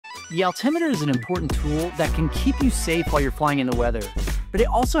The altimeter is an important tool that can keep you safe while you're flying in the weather, but it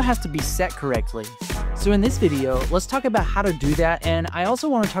also has to be set correctly. So in this video, let's talk about how to do that, and I also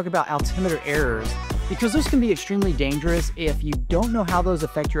want to talk about altimeter errors, because those can be extremely dangerous if you don't know how those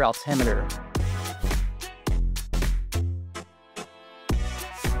affect your altimeter.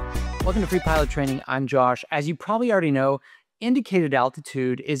 Welcome to Free Pilot Training, I'm Josh. As you probably already know, indicated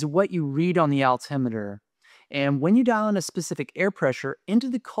altitude is what you read on the altimeter. And when you dial in a specific air pressure into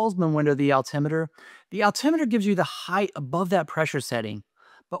the Kolsman window of the altimeter gives you the height above that pressure setting.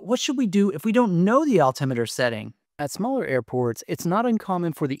 But what should we do if we don't know the altimeter setting? At smaller airports, it's not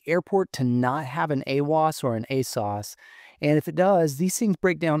uncommon for the airport to not have an AWOS or an ASOS. And if it does, these things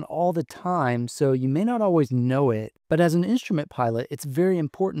break down all the time, so you may not always know it. But as an instrument pilot, it's very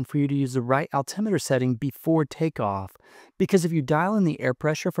important for you to use the right altimeter setting before takeoff. Because if you dial in the air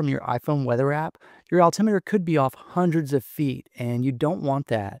pressure from your iPhone weather app, your altimeter could be off hundreds of feet, and you don't want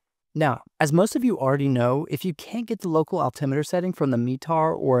that. Now, as most of you already know, if you can't get the local altimeter setting from the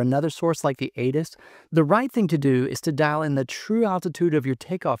METAR or another source like the ATIS, the right thing to do is to dial in the true altitude of your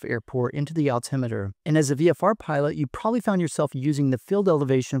takeoff airport into the altimeter. And as a VFR pilot, you probably found yourself using the field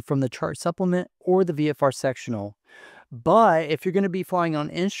elevation from the chart supplement or the VFR sectional. But if you're going to be flying on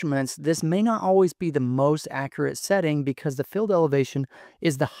instruments, this may not always be the most accurate setting because the field elevation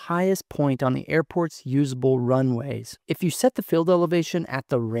is the highest point on the airport's usable runways. If you set the field elevation at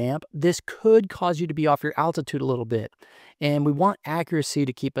the ramp, this could cause you to be off your altitude a little bit, and we want accuracy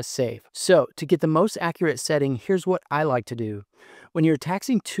to keep us safe. So to get the most accurate setting, here's what I like to do. When you're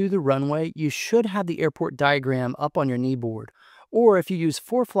taxiing to the runway, you should have the airport diagram up on your kneeboard, or if you use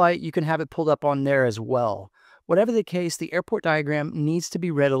ForeFlight, you can have it pulled up on there as well. Whatever the case, the airport diagram needs to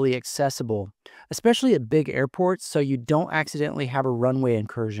be readily accessible, especially at big airports so you don't accidentally have a runway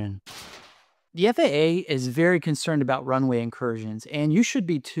incursion. The FAA is very concerned about runway incursions, and you should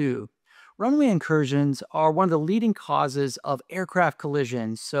be too. Runway incursions are one of the leading causes of aircraft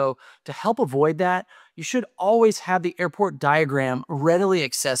collisions, so to help avoid that, you should always have the airport diagram readily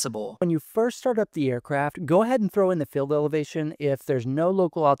accessible. When you first start up the aircraft, go ahead and throw in the field elevation if there's no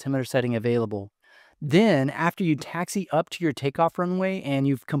local altimeter setting available. Then, after you taxi up to your takeoff runway and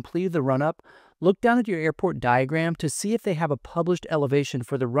you've completed the run-up, look down at your airport diagram to see if they have a published elevation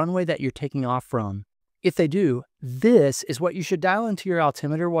for the runway that you're taking off from. If they do, this is what you should dial into your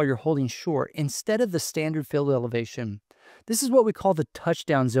altimeter while you're holding short instead of the standard field elevation. This is what we call the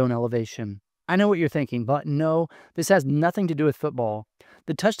touchdown zone elevation. I know what you're thinking, but no, this has nothing to do with football.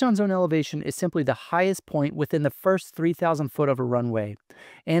 The touchdown zone elevation is simply the highest point within the first 3,000 foot of a runway.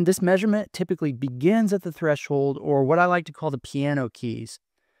 And this measurement typically begins at the threshold, or what I like to call the piano keys.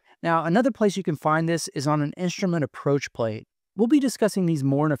 Now, another place you can find this is on an instrument approach plate. We'll be discussing these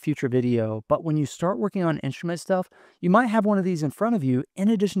more in a future video, but when you start working on instrument stuff, you might have one of these in front of you in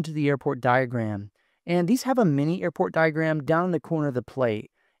addition to the airport diagram. And these have a mini airport diagram down in the corner of the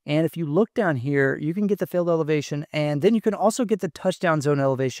plate. And if you look down here, you can get the field elevation, and then you can also get the touchdown zone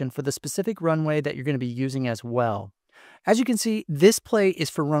elevation for the specific runway that you're going to be using as well. As you can see, this plate is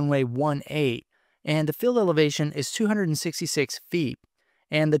for runway 18, and the field elevation is 266 feet,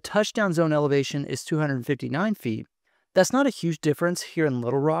 and the touchdown zone elevation is 259 feet. That's not a huge difference here in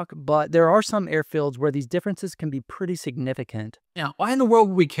Little Rock, but there are some airfields where these differences can be pretty significant. Now, why in the world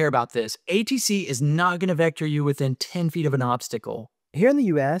would we care about this? ATC is not going to vector you within 10 feet of an obstacle. Here in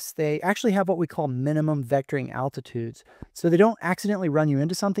the US, they actually have what we call minimum vectoring altitudes, so they don't accidentally run you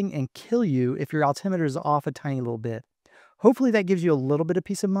into something and kill you if your altimeter is off a tiny little bit. Hopefully that gives you a little bit of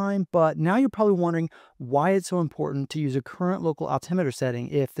peace of mind, but now you're probably wondering why it's so important to use a current local altimeter setting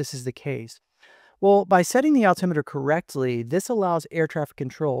if this is the case. Well, by setting the altimeter correctly, this allows air traffic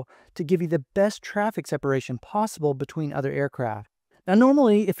control to give you the best traffic separation possible between other aircraft. Now,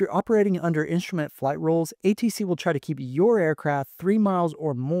 normally, if you're operating under instrument flight rules, ATC will try to keep your aircraft 3 miles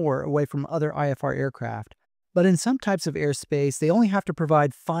or more away from other IFR aircraft. But in some types of airspace, they only have to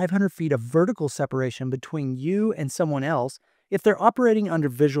provide 500 feet of vertical separation between you and someone else if they're operating under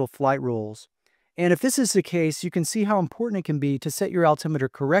visual flight rules. And if this is the case, you can see how important it can be to set your altimeter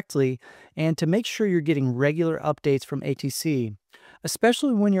correctly and to make sure you're getting regular updates from ATC,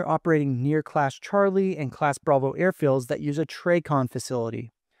 especially when you're operating near Class Charlie and Class Bravo airfields that use a TRACON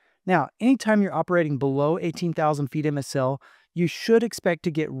facility. Now, anytime you're operating below 18,000 feet MSL, you should expect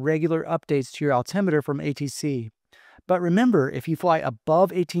to get regular updates to your altimeter from ATC. But remember, if you fly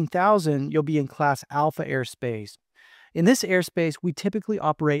above 18,000, you'll be in Class Alpha airspace. In this airspace, we typically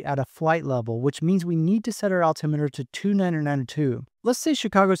operate at a flight level, which means we need to set our altimeter to 2992. Let's say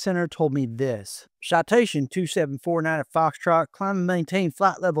Chicago Center told me this: Citation 2749 at Foxtrot, climb and maintain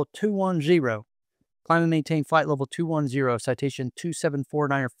flight level 210. Climb and maintain flight level 210, citation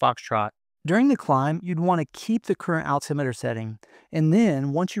 2749 Foxtrot. During the climb, you'd want to keep the current altimeter setting. And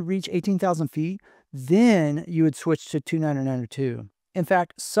then once you reach 18,000 feet, then you would switch to 29902. In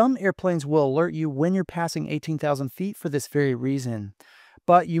fact, some airplanes will alert you when you're passing 18,000 feet for this very reason.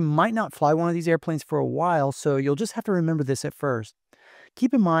 But you might not fly one of these airplanes for a while, so you'll just have to remember this at first.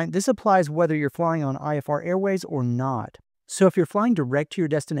 Keep in mind, this applies whether you're flying on IFR airways or not. So if you're flying direct to your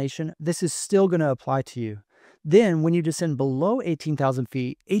destination, this is still going to apply to you. Then, when you descend below 18,000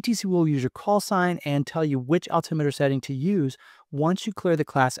 feet, ATC will use your call sign and tell you which altimeter setting to use once you clear the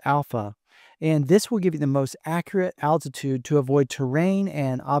class alpha. And this will give you the most accurate altitude to avoid terrain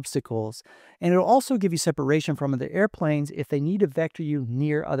and obstacles. And it'll also give you separation from other airplanes if they need to vector you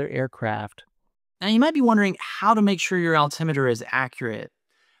near other aircraft. Now, you might be wondering how to make sure your altimeter is accurate.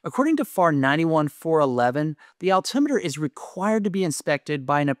 According to FAR 91-411, the altimeter is required to be inspected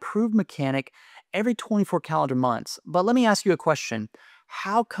by an approved mechanic every 24 calendar months. But let me ask you a question.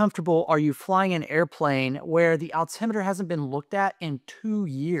 How comfortable are you flying an airplane where the altimeter hasn't been looked at in 2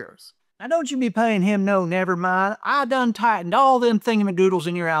 years? Now, don't you be paying him no never mind. I done tightened all them thingamadoodles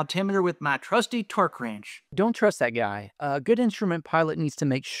in your altimeter with my trusty torque wrench. Don't trust that guy. A good instrument pilot needs to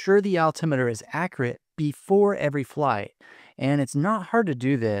make sure the altimeter is accurate before every flight. And it's not hard to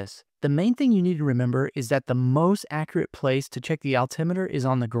do this. The main thing you need to remember is that the most accurate place to check the altimeter is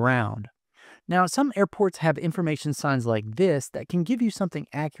on the ground. Now, some airports have information signs like this that can give you something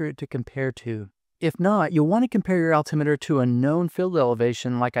accurate to compare to. If not, you'll want to compare your altimeter to a known field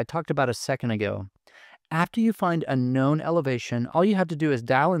elevation like I talked about a second ago. After you find a known elevation, all you have to do is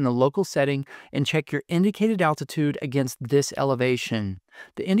dial in the local setting and check your indicated altitude against this elevation.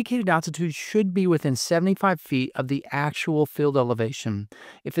 The indicated altitude should be within 75 feet of the actual field elevation.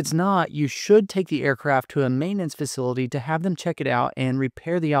 If it's not, you should take the aircraft to a maintenance facility to have them check it out and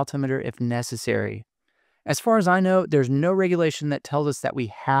repair the altimeter if necessary. As far as I know, there's no regulation that tells us that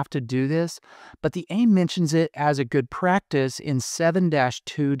we have to do this, but the AIM mentions it as a good practice in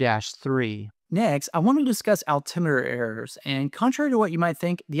 7-2-3. Next, I want to discuss altimeter errors, and contrary to what you might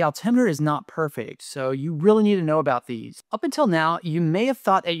think, the altimeter is not perfect, so you really need to know about these. Up until now, you may have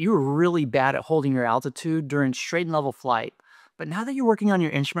thought that you were really bad at holding your altitude during straight and level flight, but now that you're working on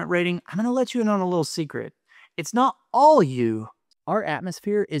your instrument rating, I'm going to let you in on a little secret. It's not all you. Our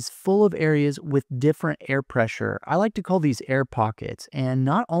atmosphere is full of areas with different air pressure. I like to call these air pockets. And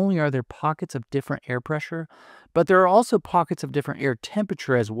not only are there pockets of different air pressure, but there are also pockets of different air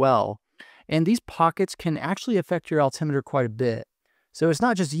temperature as well. And these pockets can actually affect your altimeter quite a bit. So it's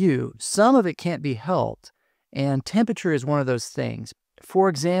not just you. Some of it can't be helped. And temperature is one of those things. For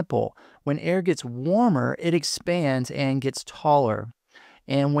example, when air gets warmer, it expands and gets taller.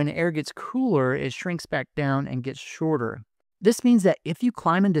 And when air gets cooler, it shrinks back down and gets shorter. This means that if you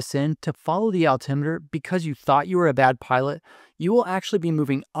climb and descend to follow the altimeter because you thought you were a bad pilot, you will actually be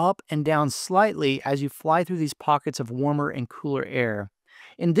moving up and down slightly as you fly through these pockets of warmer and cooler air.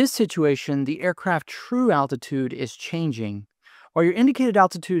 In this situation, the aircraft true altitude is changing, while your indicated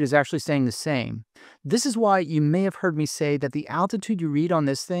altitude is actually staying the same. This is why you may have heard me say that the altitude you read on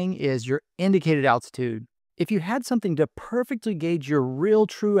this thing is your indicated altitude. If you had something to perfectly gauge your real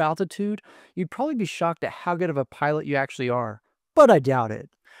true altitude, you'd probably be shocked at how good of a pilot you actually are. But I doubt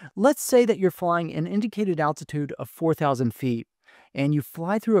it. Let's say that you're flying an indicated altitude of 4,000 feet, and you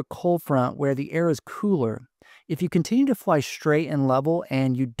fly through a cold front where the air is cooler. If you continue to fly straight and level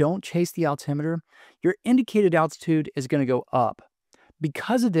and you don't chase the altimeter, your indicated altitude is going to go up.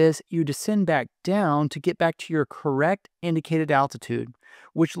 Because of this, you descend back down to get back to your correct indicated altitude,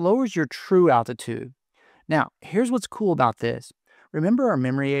 which lowers your true altitude. Now, here's what's cool about this. Remember our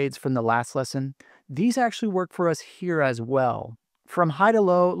memory aids from the last lesson? These actually work for us here as well. From high to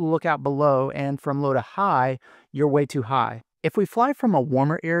low, look out below, and from low to high, you're way too high. If we fly from a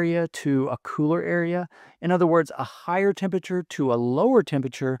warmer area to a cooler area, in other words, a higher temperature to a lower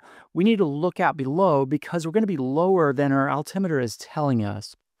temperature, we need to look out below because we're going to be lower than our altimeter is telling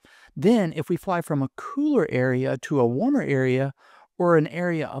us. Then, if we fly from a cooler area to a warmer area, or an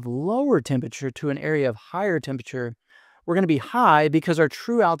area of lower temperature to an area of higher temperature, we're going to be high because our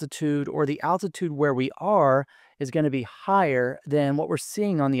true altitude, or the altitude where we are, is going to be higher than what we're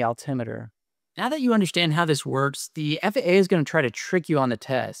seeing on the altimeter. Now that you understand how this works, the FAA is going to try to trick you on the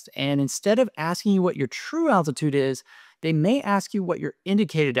test, and instead of asking you what your true altitude is, they may ask you what your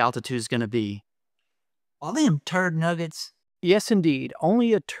indicated altitude is going to be. All them turd nuggets. Yes, indeed.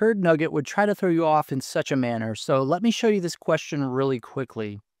 Only a turd nugget would try to throw you off in such a manner, so let me show you this question really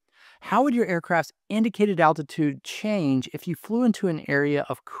quickly. How would your aircraft's indicated altitude change if you flew into an area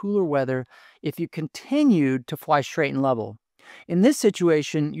of cooler weather if you continued to fly straight and level? In this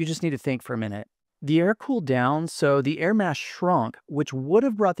situation, you just need to think for a minute. The air cooled down, so the air mass shrunk, which would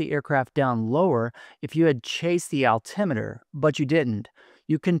have brought the aircraft down lower if you had chased the altimeter, but you didn't.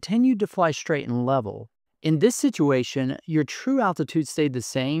 You continued to fly straight and level. In this situation, your true altitude stayed the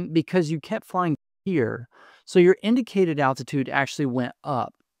same because you kept flying here, so your indicated altitude actually went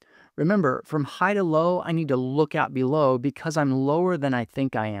up. Remember, from high to low, I need to look out below because I'm lower than I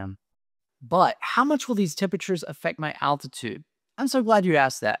think I am. But how much will these temperatures affect my altitude? I'm so glad you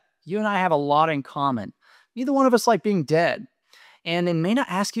asked that. You and I have a lot in common. Neither one of us like being dead. And they may not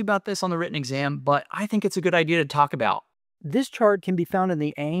ask you about this on the written exam, but I think it's a good idea to talk about. This chart can be found in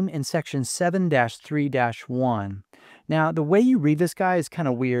the AIM in section 7-3-1. Now, the way you read this guy is kind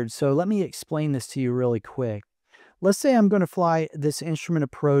of weird, so let me explain this to you really quick. Let's say I'm going to fly this instrument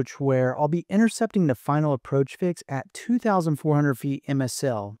approach where I'll be intercepting the final approach fix at 2,400 feet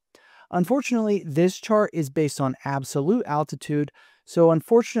MSL. Unfortunately, this chart is based on absolute altitude, so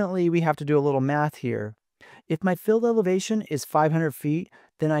unfortunately we have to do a little math here. If my field elevation is 500 feet,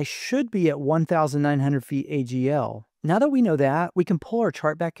 then I should be at 1,900 feet AGL. Now that we know that, we can pull our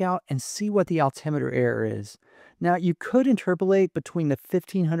chart back out and see what the altimeter error is. Now, you could interpolate between the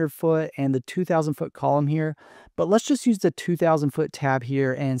 1,500 foot and the 2,000 foot column here, but let's just use the 2,000 foot tab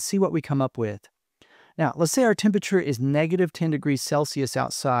here and see what we come up with. Now, let's say our temperature is negative 10 degrees Celsius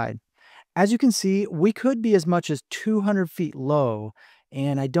outside. As you can see, we could be as much as 200 feet low,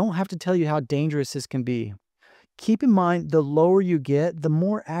 and I don't have to tell you how dangerous this can be. Keep in mind, the lower you get, the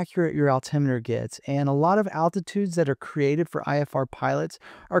more accurate your altimeter gets, and a lot of altitudes that are created for IFR pilots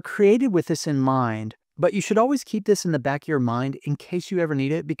are created with this in mind. But you should always keep this in the back of your mind in case you ever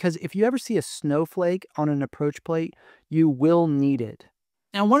need it, because if you ever see a snowflake on an approach plate, you will need it.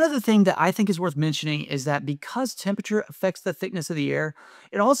 Now, one other thing that I think is worth mentioning is that because temperature affects the thickness of the air,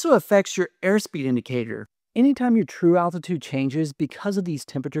 it also affects your airspeed indicator. Anytime your true altitude changes because of these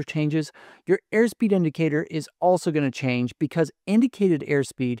temperature changes, your airspeed indicator is also going to change because indicated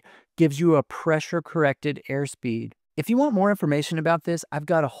airspeed gives you a pressure-corrected airspeed. If you want more information about this, I've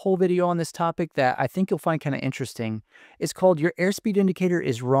got a whole video on this topic that I think you'll find kind of interesting. It's called Your Airspeed Indicator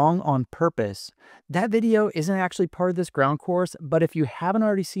is Wrong on Purpose. That video isn't actually part of this ground course, but if you haven't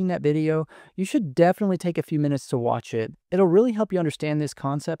already seen that video, you should definitely take a few minutes to watch it. It'll really help you understand this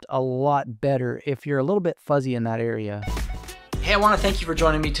concept a lot better if you're a little bit fuzzy in that area. Hey, I want to thank you for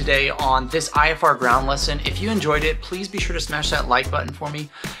joining me today on this IFR ground lesson. If you enjoyed it, please be sure to smash that like button for me.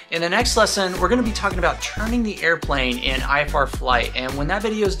 In the next lesson, we're going to be talking about turning the airplane in IFR flight. And when that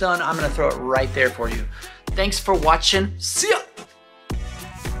video is done, I'm going to throw it right there for you. Thanks for watching. See ya!